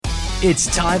It's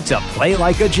time to play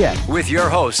like a Jet with your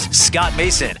host, Scott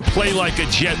Mason. Play like a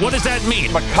Jet. What does that mean?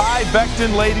 Mekhi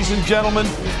Becton, ladies and gentlemen.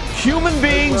 Human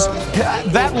beings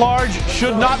that large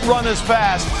should not run as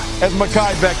fast as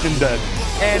Mekhi Becton did.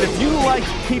 And if you like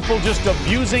people just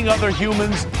abusing other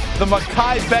humans, the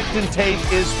Mekhi Becton tape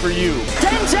is for you.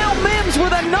 Denzel Mims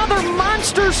with another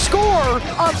monster score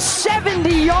of 70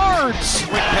 yards.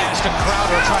 Quick pass to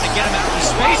Crowder, trying to get him out of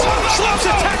space. Slows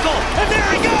a tackle, and there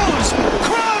he goes!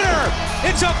 Crowder!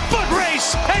 It's a foot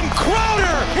race, and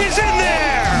Crowder is in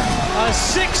there! A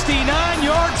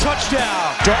 69-yard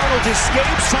touchdown. Darnold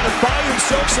escapes, trying to buy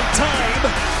himself some time.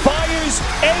 Fires,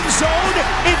 end zone,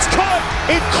 it's caught.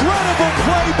 Incredible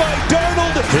play by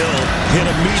Darnold. Hill hit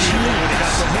immediately when he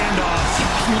got the handoff.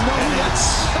 You know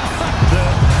that's the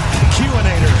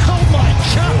Q-inator. Oh my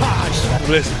gosh!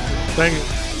 Listen, thank you.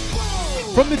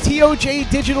 From the TOJ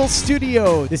Digital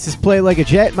Studio, this is Play Like a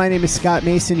Jet. My name is Scott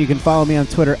Mason. You can follow me on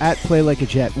Twitter at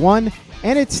PlayLikeAJet1.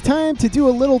 And it's time to do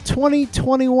a little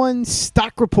 2021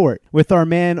 stock report with our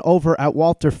man over at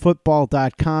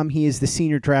WalterFootball.com. He is the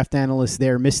senior draft analyst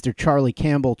there, Mr. Charlie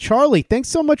Campbell. Charlie, thanks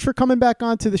so much for coming back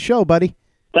onto the show, buddy.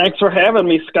 Thanks for having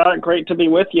me, Scott. Great to be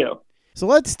with you. So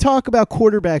let's talk about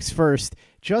quarterbacks first.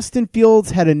 Justin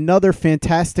Fields had another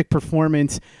fantastic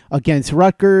performance against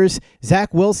Rutgers.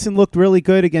 Zach Wilson looked really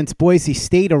good against Boise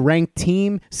State, a ranked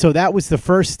team. So that was the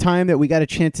first time that we got a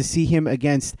chance to see him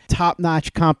against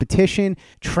top-notch competition.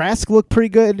 Trask looked pretty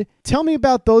good. Tell me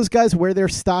about those guys, where their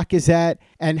stock is at,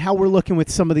 and how we're looking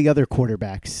with some of the other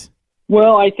quarterbacks.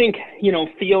 Well, I think,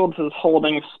 Fields is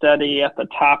holding steady at the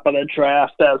top of the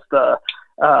draft as the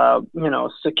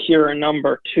secure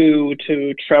number 2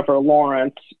 to Trevor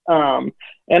Lawrence.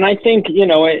 And I think,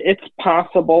 it's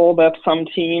possible that some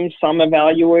teams, some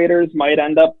evaluators might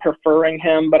end up preferring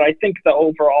him, but I think the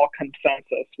overall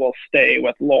consensus will stay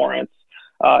with Lawrence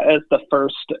as the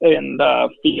first and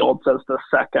Fields as the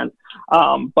second.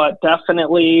 But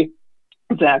definitely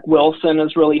Zach Wilson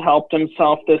has really helped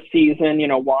himself this season.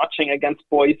 Watching against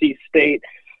Boise State,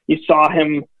 you saw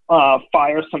him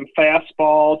fire some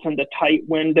fastballs into tight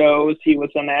windows. He was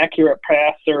an accurate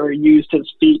passer, used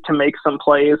his feet to make some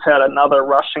plays, had another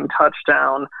rushing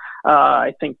touchdown.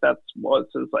 I think that was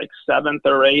his 7th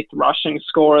or 8th rushing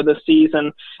score of the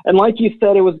season. And like you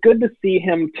said, it was good to see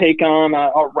him take on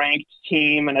a ranked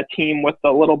team and a team with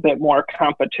a little bit more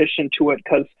competition to it,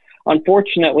 because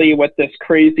unfortunately with this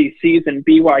crazy season,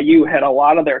 BYU had a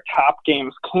lot of their top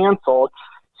games canceled.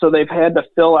 So they've had to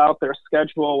fill out their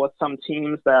schedule with some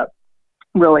teams that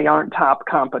really aren't top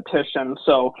competition.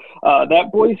 So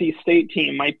that Boise State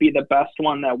team might be the best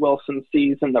one that Wilson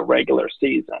sees in the regular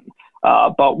season.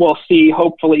 But we'll see.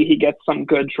 Hopefully he gets some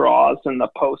good draws in the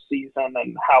postseason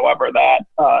and however that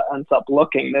ends up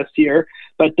looking this year.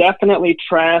 But definitely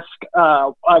Trask,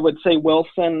 I would say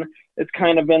Wilson is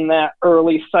kind of in that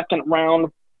early second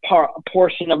round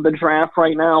portion of the draft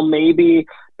right now, maybe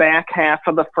back half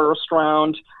of the first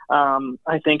round.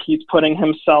 I think he's putting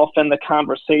himself in the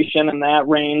conversation in that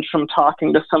range from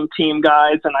talking to some team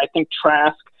guys, and I think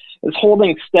Trask is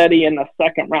holding steady in the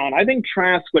second round. I think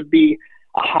Trask would be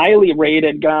a highly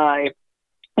rated guy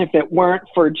if it weren't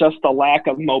for just the lack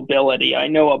of mobility. I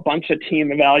know a bunch of team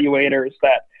evaluators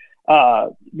that's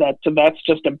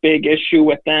just a big issue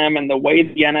with them, and the way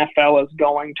the NFL is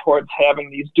going towards having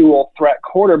these dual threat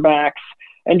quarterbacks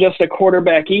and just a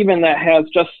quarterback even that has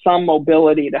just some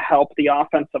mobility to help the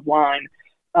offensive line.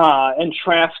 And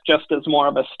Trask just is more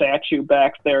of a statue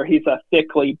back there. He's a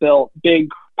thickly built, big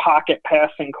pocket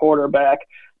passing quarterback,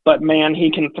 but man, he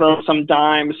can throw some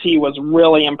dimes. He was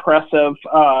really impressive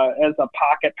as a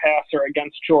pocket passer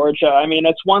against Georgia. I mean,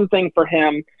 it's one thing for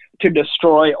him to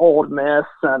destroy Ole Miss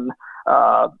and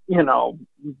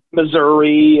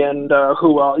Missouri and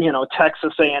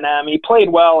Texas A&M. He played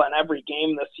well in every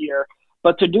game this year,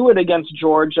 but to do it against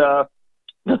Georgia,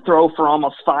 to throw for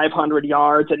almost 500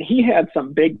 yards, and he had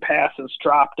some big passes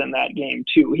dropped in that game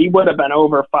too. He would have been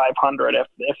over 500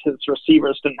 if his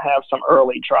receivers didn't have some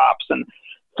early drops. And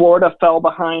Florida fell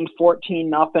behind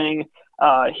 14-0.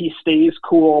 He stays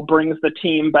cool, brings the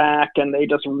team back, and they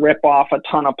just rip off a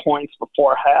ton of points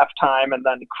before halftime and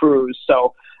then cruise.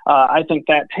 So I think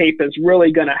that tape is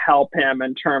really going to help him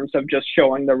in terms of just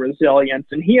showing the resilience.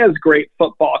 And he has great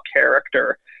football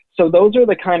character. So those are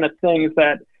the kind of things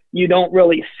that you don't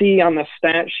really see on the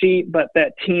stat sheet, but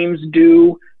that teams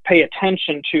do pay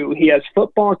attention to. He has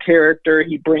football character.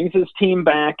 He brings his team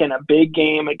back in a big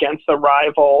game against a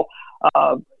rival.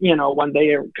 When they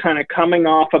are kind of coming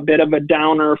off a bit of a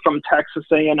downer from Texas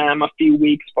A&M a few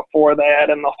weeks before that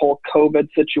and the whole COVID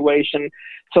situation.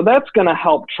 So that's going to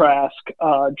help Trask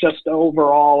just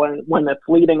overall. And when it's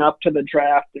leading up to the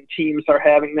draft and teams are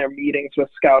having their meetings with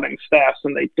scouting staffs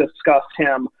and they discuss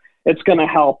him, it's going to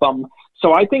help him.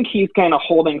 So I think he's kind of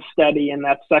holding steady in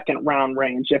that second round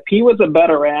range. If he was a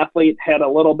better athlete, had a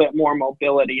little bit more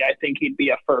mobility, I think he'd be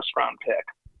a first round pick.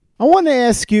 I want to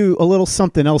ask you a little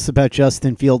something else about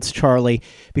Justin Fields, Charlie,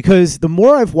 because the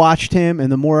more I've watched him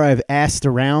and the more I've asked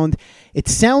around, it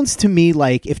sounds to me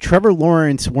like if Trevor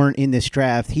Lawrence weren't in this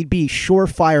draft, he'd be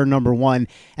surefire number one,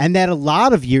 and that a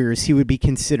lot of years he would be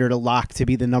considered a lock to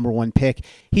be the number one pick.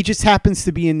 He just happens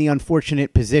to be in the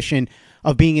unfortunate position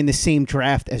of being in the same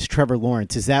draft as Trevor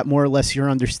Lawrence. Is that more or less your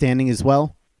understanding as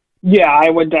well? Yeah, I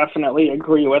would definitely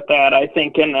agree with that. I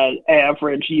think in an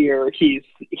average year, he's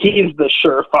the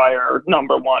surefire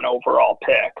number one overall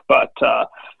pick. But,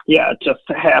 it just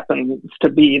happens to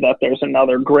be that there's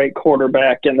another great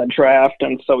quarterback in the draft,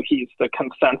 and so he's the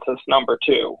consensus number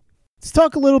two. Let's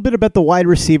talk a little bit about the wide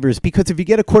receivers, because if you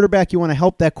get a quarterback, you want to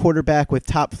help that quarterback with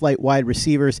top-flight wide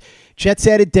receivers. Jets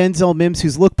added Denzel Mims,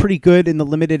 who's looked pretty good in the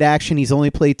limited action. He's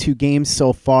only played 2 games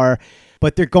so far.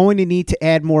 But they're going to need to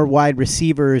add more wide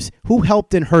receivers. Who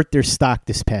helped and hurt their stock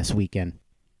this past weekend?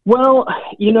 Well,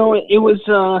 it was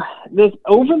this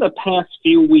over the past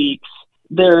few weeks.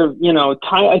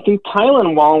 I think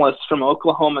Tylan Wallace from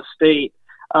Oklahoma State,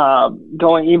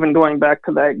 going back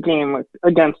to that game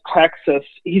against Texas,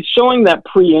 he's showing that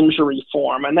pre-injury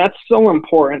form, and that's so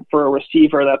important for a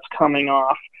receiver that's coming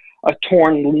off a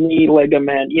torn knee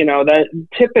ligament. That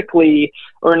typically,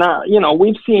 or not,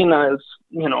 we've seen as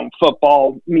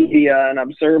football media and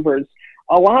observers,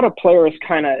 a lot of players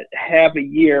kind of have a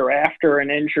year after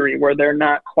an injury where they're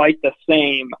not quite the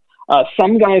same.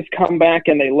 Some guys come back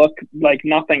and they look like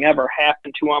nothing ever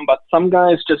happened to them, but some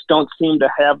guys just don't seem to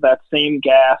have that same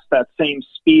gas, that same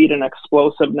speed and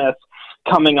explosiveness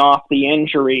coming off the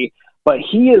injury. But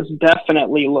he is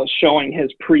definitely showing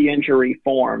his pre-injury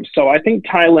form. So I think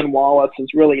Tylan Wallace is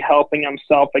really helping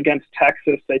himself against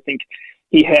Texas. I think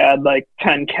he had like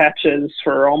 10 catches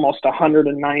for almost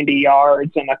 190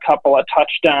 yards and a couple of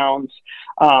touchdowns.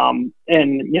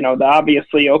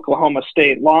 Obviously Oklahoma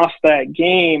State lost that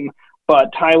game,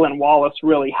 but Tylan Wallace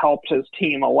really helped his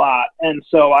team a lot. And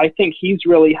so I think he's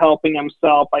really helping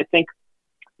himself. I think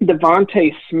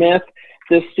Devontae Smith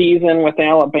this season with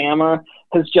Alabama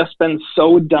has just been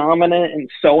so dominant and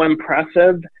so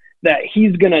impressive that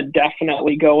he's going to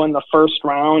definitely go in the first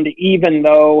round, even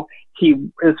though he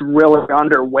is really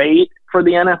underweight for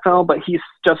the NFL, but he's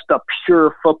just a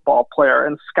pure football player,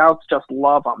 and scouts just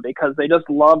love him because they just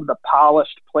love the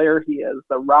polished player he is,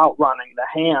 the route running,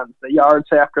 the hands, the yards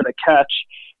after the catch,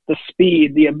 the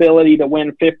speed, the ability to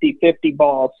win 50-50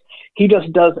 balls. He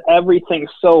just does everything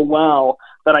so well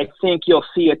that I think you'll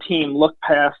see a team look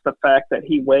past the fact that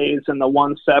he weighs in the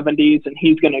 170s and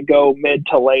he's going to go mid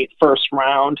to late first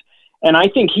round. And I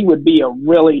think he would be a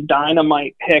really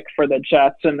dynamite pick for the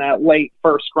Jets in that late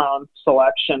first round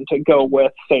selection to go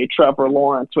with, say, Trevor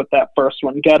Lawrence with that first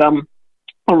one. Get him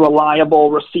a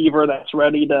reliable receiver that's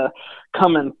ready to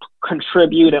come and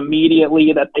contribute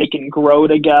immediately, that they can grow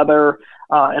together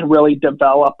and really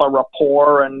develop a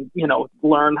rapport and,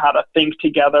 learn how to think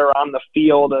together on the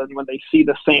field and when they see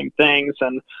the same things.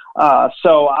 And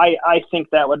so I think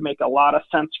that would make a lot of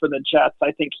sense for the Jets.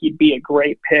 I think he'd be a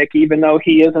great pick, even though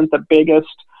he isn't the biggest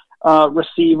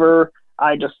receiver.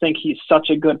 I just think he's such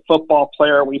a good football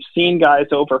player. We've seen guys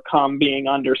overcome being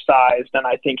undersized, and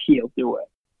I think he'll do it.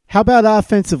 How about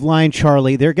offensive line,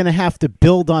 Charlie? They're going to have to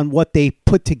build on what they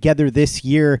put together this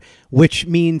year, which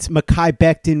means Mekhi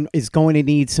Becton is going to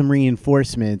need some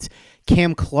reinforcements.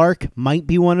 Cam Clark might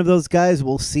be one of those guys.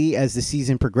 We'll see as the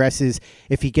season progresses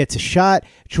if he gets a shot.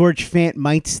 George Fant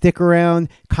might stick around.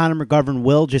 Connor McGovern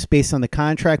will, just based on the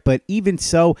contract. But even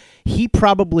so, he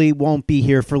probably won't be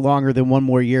here for longer than one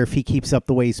more year if he keeps up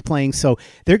the way he's playing. So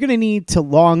they're going to need to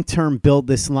long-term build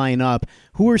this line up.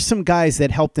 Who are some guys that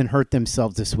helped and hurt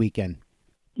themselves this weekend?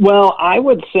 Well, I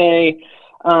would say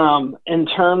in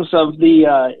terms of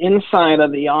the inside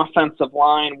of the offensive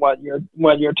line, what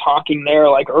you're talking there,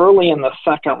 like early in the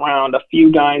second round, a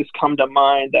few guys come to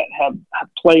mind that have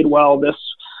played well this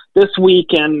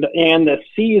weekend and this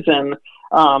season.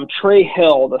 Trey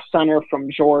Hill, the center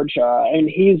from Georgia, and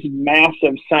he's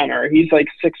massive center. He's like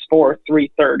 6'4",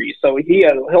 330, so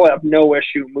he'll have no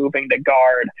issue moving to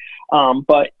guard.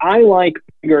 But I like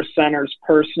bigger centers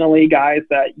personally, guys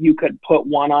that you could put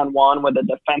one-on-one with a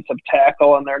defensive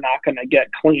tackle and they're not going to get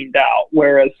cleaned out.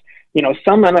 Whereas,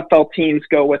 some NFL teams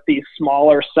go with these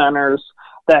smaller centers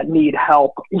that need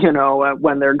help,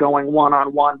 when they're going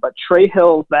one-on-one. But Trey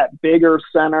Hill's that bigger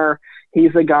center.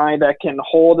 He's a guy that can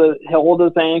hold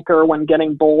his anchor when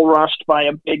getting bull rushed by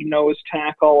a big nose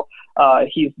tackle.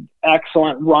 He's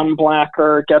excellent run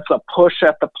blocker, gets a push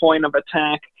at the point of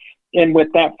attack. And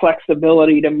with that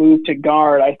flexibility to move to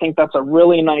guard, I think that's a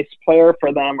really nice player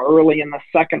for them early in the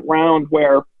second round,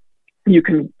 where you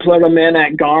can put him in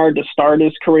at guard to start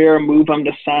his career, move him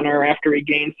to center after he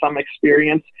gains some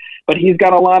experience. But he's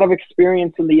got a lot of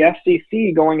experience in the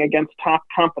SEC going against top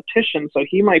competition, so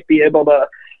he might be able to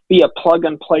be a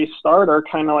plug-and-play starter,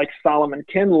 kind of like Solomon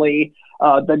Kinley,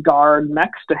 the guard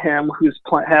next to him, who's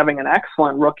having an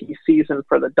excellent rookie season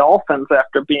for the Dolphins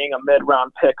after being a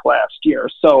mid-round pick last year.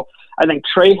 So I think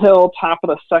Trey Hill, top of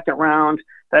the second round,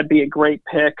 that'd be a great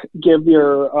pick. Give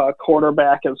your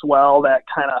quarterback as well that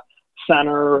kind of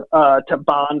center to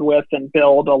bond with and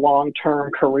build a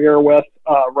long-term career with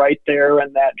right there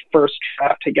in that first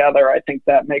draft together. I think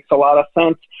that makes a lot of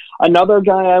sense. Another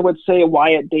guy I would say,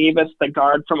 Wyatt Davis, the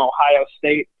guard from Ohio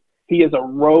State. He is a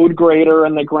road grader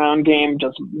in the ground game,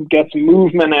 just gets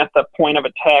movement at the point of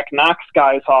attack, knocks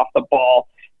guys off the ball,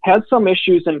 has some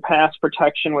issues in pass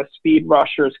protection with speed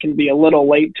rushers, can be a little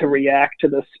late to react to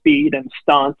the speed and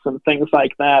stunts and things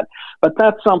like that. But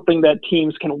that's something that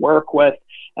teams can work with.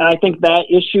 And I think that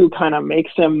issue kind of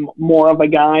makes him more of a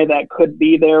guy that could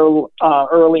be there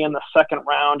early in the second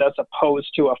round as opposed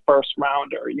to a first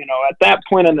rounder. At that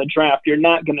point in the draft, you're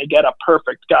not going to get a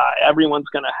perfect guy. Everyone's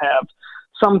going to have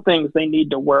some things they need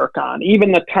to work on.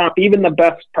 Even the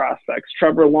best prospects,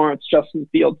 Trevor Lawrence, Justin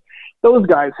Fields, those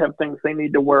guys have things they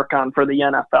need to work on for the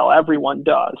NFL. Everyone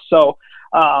does. So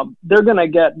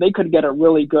they could get a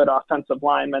really good offensive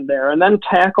lineman there. And then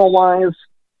tackle-wise,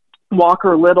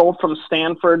 Walker Little from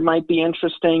Stanford might be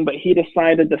interesting, but he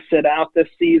decided to sit out this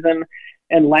season.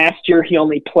 And last year he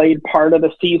only played part of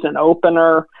the season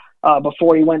opener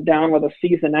before he went down with a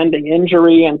season-ending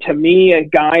injury. And to me, a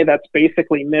guy that's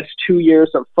basically missed 2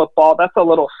 years of football, that's a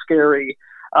little scary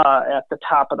at the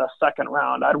top of the second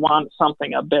round. I'd want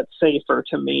something a bit safer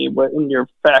to me when you're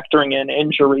factoring in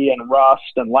injury and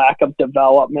rust and lack of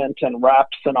development and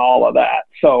reps and all of that.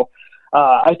 So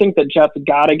I think the Jets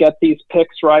got to get these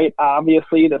picks right.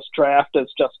 Obviously, this draft is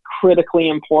just critically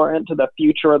important to the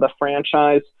future of the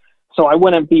franchise. So I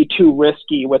wouldn't be too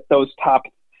risky with those top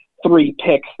 3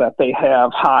 picks that they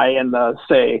have high in the,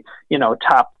 say,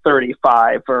 top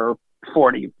 35 or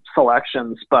 40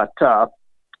 selections. But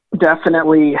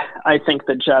definitely, I think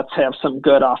the Jets have some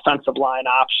good offensive line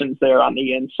options there on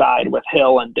the inside with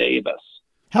Hill and Davis.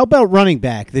 How about running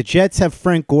back? The Jets have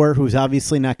Frank Gore, who's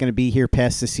obviously not going to be here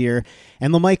past this year,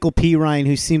 and LaMichael Pirine,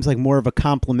 who seems like more of a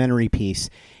complementary piece.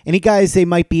 Any guys they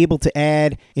might be able to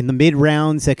add in the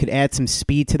mid-rounds that could add some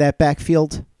speed to that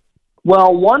backfield?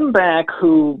 Well, one back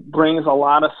who brings a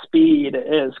lot of speed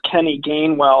is Kenny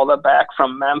Gainwell, the back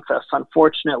from Memphis.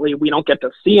 Unfortunately, we don't get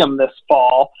to see him this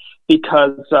fall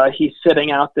because he's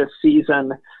sitting out this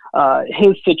season.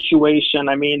 His situation,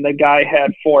 the guy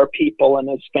had 4 people in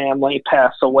his family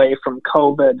pass away from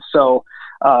COVID. So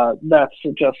that's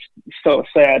just so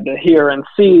sad to hear and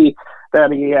see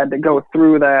that he had to go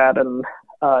through that. And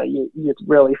you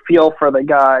really feel for the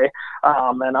guy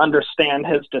and understand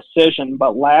his decision.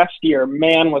 But last year,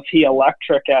 man, was he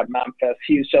electric at Memphis.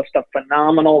 He's just a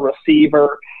phenomenal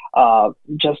receiver.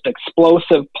 Just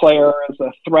explosive player, is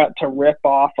a threat to rip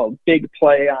off a big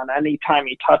play on any time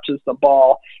he touches the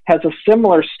ball, has a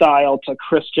similar style to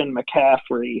Christian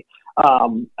McCaffrey.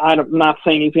 I'm not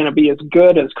saying he's going to be as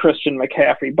good as Christian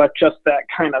McCaffrey, but just that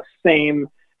kind of same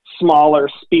smaller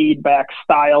speed back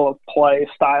style of play,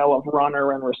 style of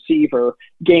runner and receiver.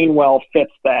 Gainwell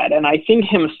fits that. And I think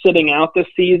him sitting out this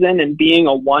season and being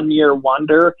a one-year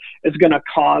wonder is going to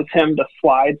cause him to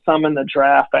slide some in the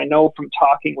draft. I know from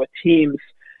talking with teams,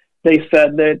 they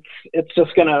said that it's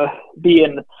just going to be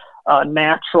a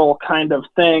natural kind of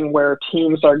thing where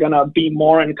teams are going to be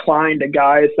more inclined to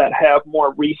guys that have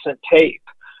more recent tape.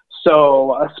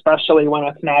 So especially when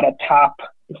it's not a top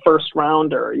first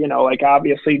rounder, like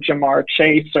obviously Jamar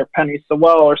Chase or Penny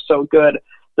Sewell are so good,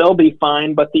 they'll be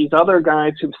fine. But these other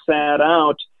guys who've sat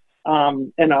out,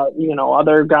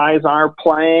 other guys are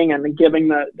playing and giving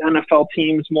the NFL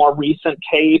teams more recent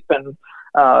tape and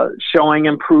showing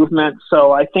improvement.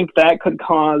 So I think that could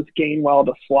cause Gainwell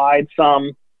to slide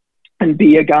some. and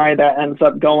be a guy that ends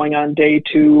up going on day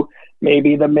 2,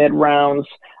 maybe the mid rounds.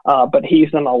 But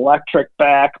he's an electric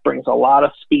back, brings a lot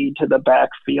of speed to the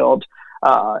backfield.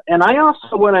 And I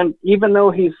also wouldn't, even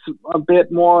though he's a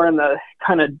bit more in the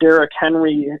kind of Derrick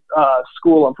Henry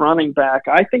school of running back,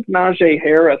 I think Najee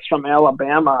Harris from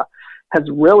Alabama has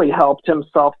really helped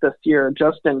himself this year,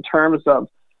 just in terms of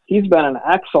he's been an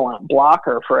excellent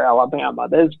blocker for Alabama.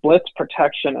 His blitz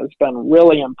protection has been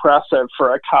really impressive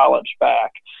for a college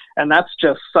back. And that's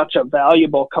just such a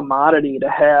valuable commodity to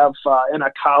have in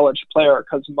a college player,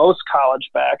 because most college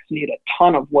backs need a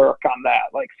ton of work on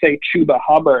that. Like, say, Chuba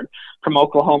Hubbard from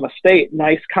Oklahoma State,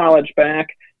 nice college back,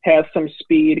 has some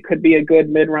speed, could be a good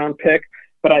mid-round pick,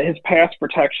 but his pass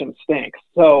protection stinks.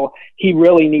 So he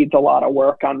really needs a lot of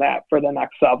work on that for the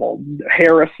next level.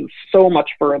 Harris is so much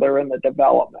further in the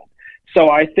development. So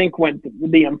I think when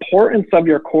the importance of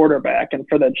your quarterback, and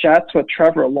for the Jets with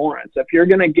Trevor Lawrence, if you're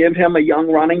going to give him a young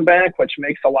running back, which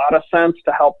makes a lot of sense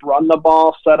to help run the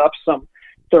ball, set up some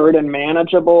third and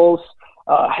manageables,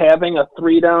 having a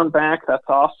 3-down back that's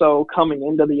also coming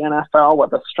into the NFL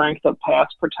with a strength of pass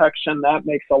protection, that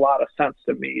makes a lot of sense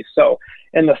to me. So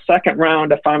in the second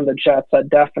round, if I'm the Jets, I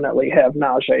definitely have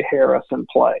Najee Harris in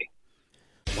play.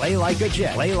 Play like a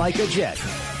Jet. Play like a Jet.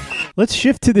 Let's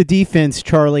shift to the defense,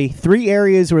 Charlie. 3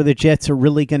 areas where the Jets are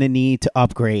really going to need to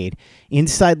upgrade.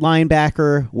 Inside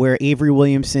linebacker, where Avery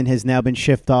Williamson has now been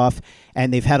shipped off,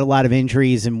 and they've had a lot of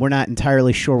injuries, and we're not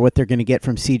entirely sure what they're going to get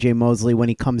from C.J. Mosley when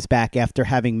he comes back after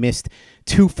having missed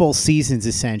 2 full seasons,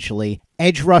 essentially.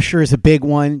 Edge rusher is a big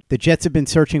one. The Jets have been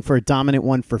searching for a dominant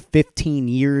one for 15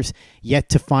 years, yet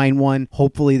to find one.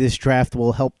 Hopefully this draft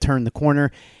will help turn the corner.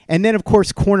 And then, of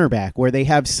course, cornerback, where they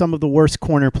have some of the worst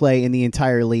corner play in the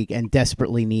entire league and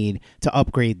desperately need to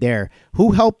upgrade there.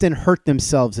 Who helped and hurt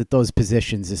themselves at those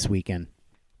positions this weekend?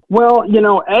 Well,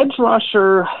 edge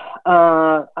rusher,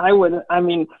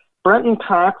 Brenton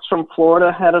Cox from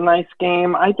Florida had a nice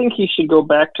game. I think he should go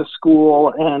back to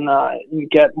school and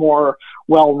get more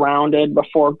well-rounded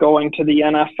before going to the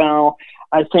NFL.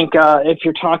 I think if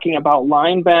you're talking about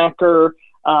linebacker,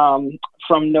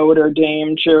 from Notre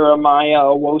Dame, Jeremiah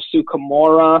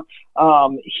Owusu-Kamara,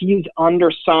 he's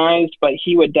undersized, but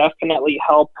he would definitely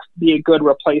help be a good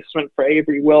replacement for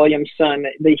Avery Williamson.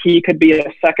 He could be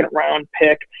a second-round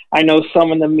pick. I know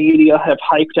some in the media have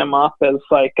hyped him up as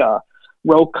like a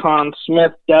Roquan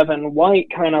Smith, Devin White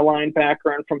kind of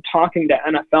linebacker. And from talking to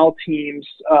NFL teams,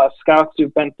 scouts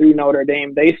who've been through Notre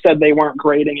Dame, they said they weren't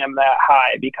grading him that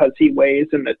high because he weighs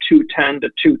in the 210 to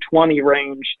 220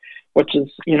 range, which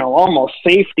is, almost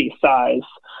safety size.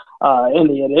 And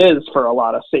it is for a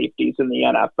lot of safeties in the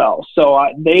NFL. So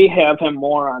they have him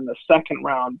more on the second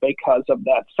round because of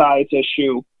that size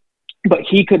issue. But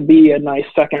he could be a nice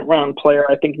second-round player.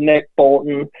 I think Nick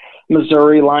Bolton,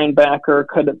 Missouri linebacker,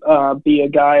 could be a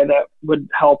guy that would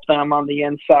help them on the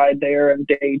inside there in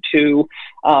day 2.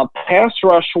 Pass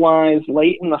rush-wise,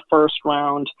 late in the first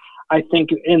round, I think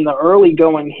in the early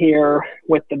going here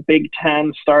with the Big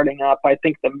Ten starting up, I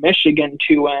think the Michigan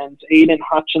 2 ends, Aiden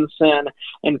Hutchinson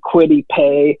and Kwity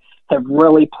Paye, have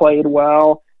really played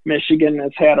well. Michigan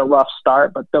has had a rough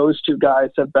start, but those 2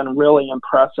 guys have been really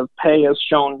impressive. Paye has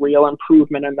shown real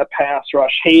improvement in the pass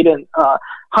rush.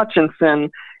 Hutchinson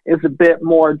is a bit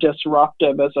more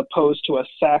disruptive as opposed to a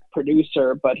sack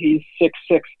producer, but he's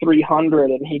 6'6",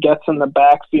 300, and he gets in the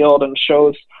backfield and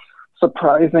shows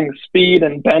surprising speed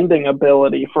and bending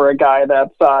ability for a guy that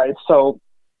size. So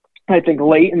I think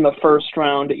late in the first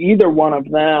round, either one of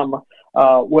them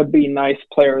would be nice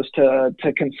players to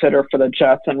consider for the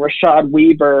Jets. And Rashad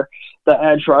Weaver, the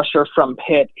edge rusher from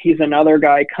Pitt, he's another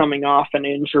guy coming off an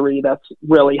injury that's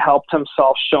really helped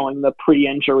himself, showing the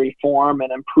pre-injury form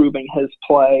and improving his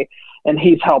play. And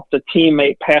he's helped a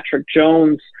teammate, Patrick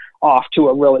Jones, off to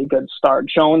a really good start.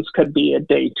 Jones could be a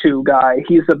day 2 guy.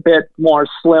 He's a bit more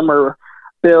slimmer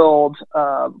build,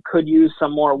 could use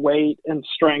some more weight and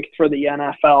strength for the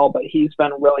NFL, but he's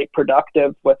been really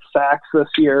productive with sacks this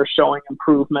year, showing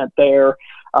improvement there.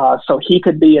 So he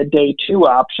could be a day 2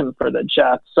 option for the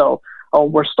Jets. So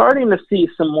we're starting to see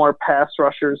some more pass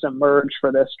rushers emerge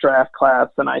for this draft class,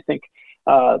 and I think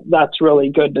that's really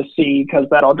good to see because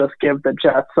that'll just give the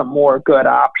Jets some more good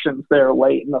options there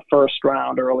late in the first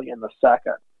round, early in the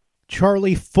second.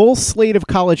 Charlie, full slate of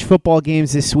college football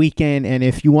games this weekend, and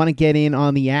if you want to get in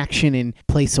on the action and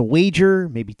place a wager,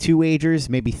 maybe 2 wagers,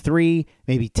 maybe 3,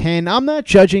 maybe 10, I'm not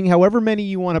judging, however many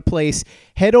you want to place,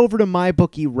 head over to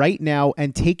MyBookie right now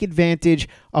and take advantage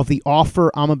of the offer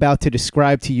I'm about to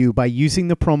describe to you by using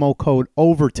the promo code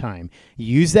OVERTIME.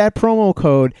 Use that promo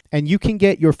code and you can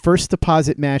get your first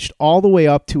deposit matched all the way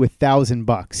up to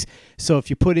 $1,000. So if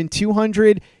you put in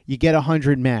 200, you get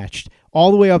 100 matched.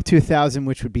 All the way up to 1,000,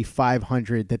 which would be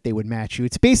 500 that they would match you.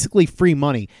 It's basically free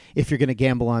money if you're going to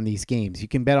gamble on these games. You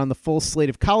can bet on the full slate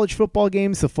of college football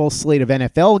games, the full slate of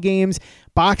NFL games,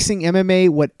 boxing, MMA,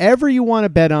 whatever you want to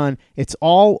bet on. It's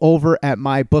all over at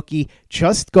MyBookie.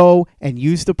 Just go and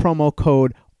use the promo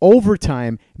code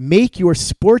OVERTIME. Make your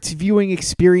sports viewing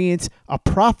experience a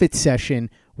profit session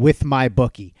with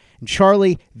MyBookie. And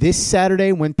Charlie, this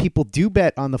Saturday, when people do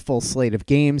bet on the full slate of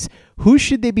games, who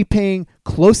should they be paying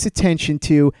close attention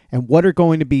to, and what are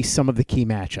going to be some of the key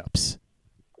matchups?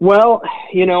 Well,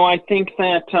 I think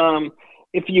that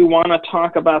if you want to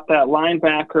talk about that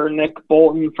linebacker, Nick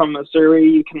Bolton from Missouri,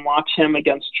 you can watch him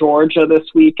against Georgia this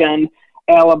weekend.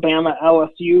 Alabama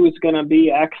LSU is going to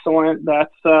be excellent.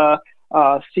 That's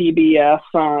CBS,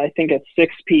 I think it's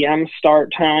 6 p.m.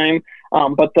 start time.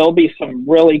 But there'll be some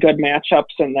really good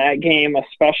matchups in that game,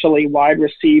 especially wide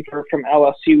receiver from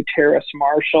LSU, Terrace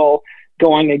Marshall,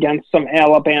 going against some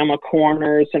Alabama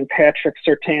corners and Patrick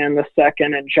Surtain II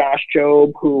and Josh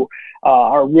Jobe, who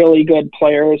are really good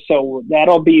players. So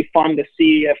that'll be fun to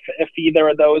see if either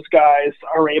of those guys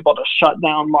are able to shut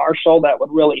down Marshall. That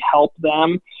would really help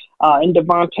them. And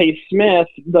Devontae Smith,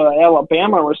 the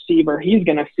Alabama receiver, he's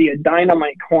going to see a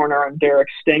dynamite corner on Derek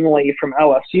Stingley from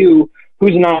LSU,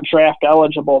 who's not draft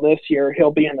eligible this year.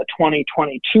 He'll be in the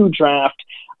 2022 draft.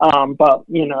 But,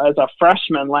 as a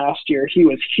freshman last year, he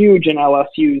was huge in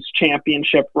LSU's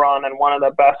championship run and one of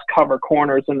the best cover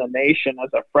corners in the nation as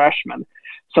a freshman.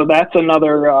 So that's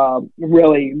another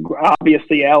really,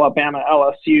 obviously, Alabama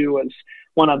LSU is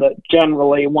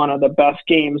generally one of the best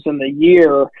games in the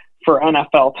year for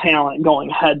NFL talent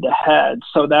going head-to-head.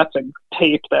 So that's a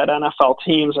tape that NFL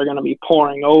teams are going to be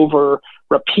pouring over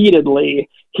repeatedly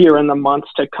here in the months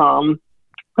to come.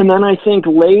 And then I think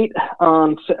later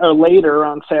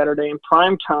on Saturday in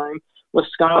prime time,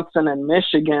 Wisconsin and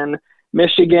Michigan.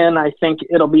 Michigan, I think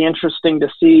it'll be interesting to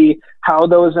see how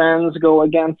those ends go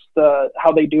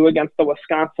how they do against the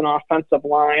Wisconsin offensive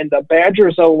line. The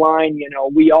Badgers O-line,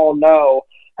 we all know,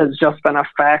 has just been a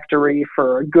factory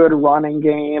for a good running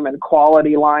game and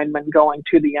quality linemen going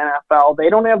to the NFL. They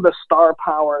don't have the star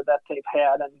power that they've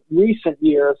had in recent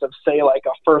years of, say, like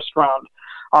a first-round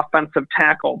offensive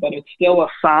tackle, but it's still a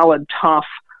solid, tough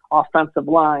offensive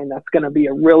line that's going to be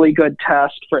a really good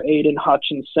test for Aiden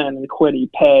Hutchinson and Kwity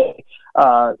Paye.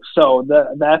 So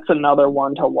that's another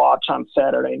one to watch on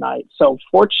Saturday night. So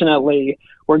fortunately,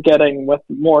 we're getting, with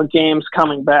more games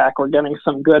coming back, we're getting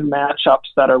some good matchups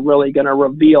that are really going to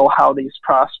reveal how these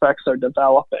prospects are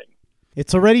developing.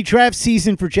 It's already draft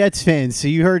season for Jets fans, so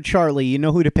you heard Charlie. You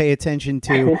know who to pay attention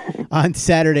to on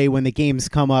Saturday when the games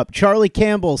come up. Charlie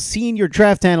Campbell, Senior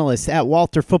Draft Analyst at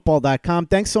WalterFootball.com.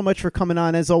 Thanks so much for coming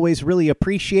on. As always, really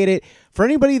appreciate it. For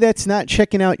anybody that's not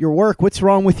checking out your work, what's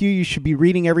wrong with you? You should be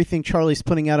reading everything Charlie's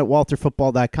putting out at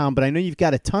WalterFootball.com, but I know you've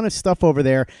got a ton of stuff over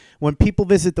there. When people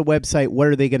visit the website, what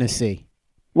are they going to see?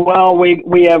 Well,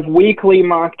 we have weekly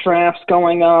mock drafts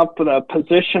going up. The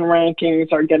position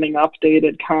rankings are getting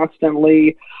updated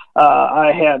constantly.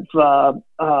 I have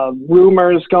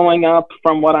rumors going up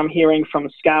from what I'm hearing from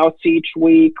scouts each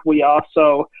week. We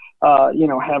also,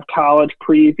 have college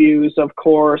previews, of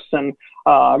course, and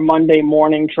Monday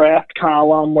morning draft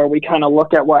column where we kind of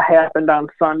look at what happened on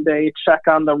Sunday, check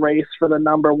on the race for the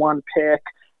number 1 pick,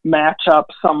 match up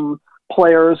some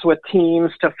players with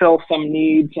teams to fill some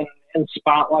needs, and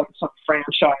spotlight some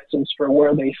franchises for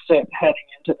where they sit heading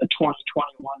into the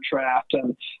 2021 draft.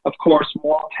 And, of course,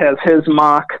 Walt has his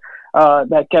mock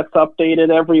that gets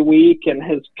updated every week and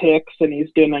his picks, and he's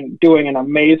doing an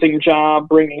amazing job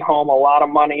bringing home a lot of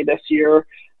money this year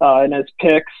in his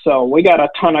picks. So we got a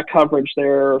ton of coverage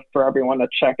there for everyone to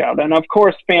check out. And, of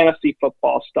course, fantasy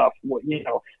football stuff,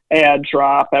 add,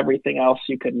 drop, everything else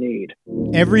you could need.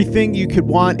 Everything you could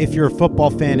want if you're a football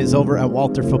fan is over at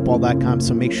WalterFootball.com,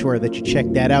 so make sure that you check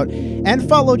that out. And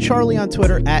follow Charlie on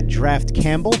Twitter at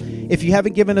DraftCampbell. If you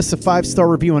haven't given us a 5-star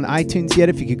review on iTunes yet,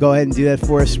 if you could go ahead and do that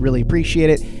for us, really appreciate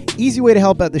it. Easy way to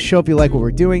help out the show if you like what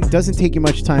we're doing. Doesn't take you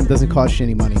much time, doesn't cost you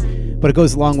any money, but it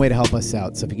goes a long way to help us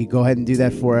out. So if you could go ahead and do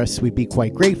that for us, we'd be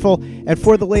quite grateful. And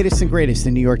for the latest and greatest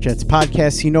in New York Jets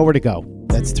podcasts, you know where to go.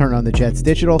 That's Turn On The Jets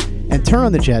Digital and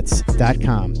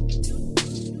TurnOnTheJets.com.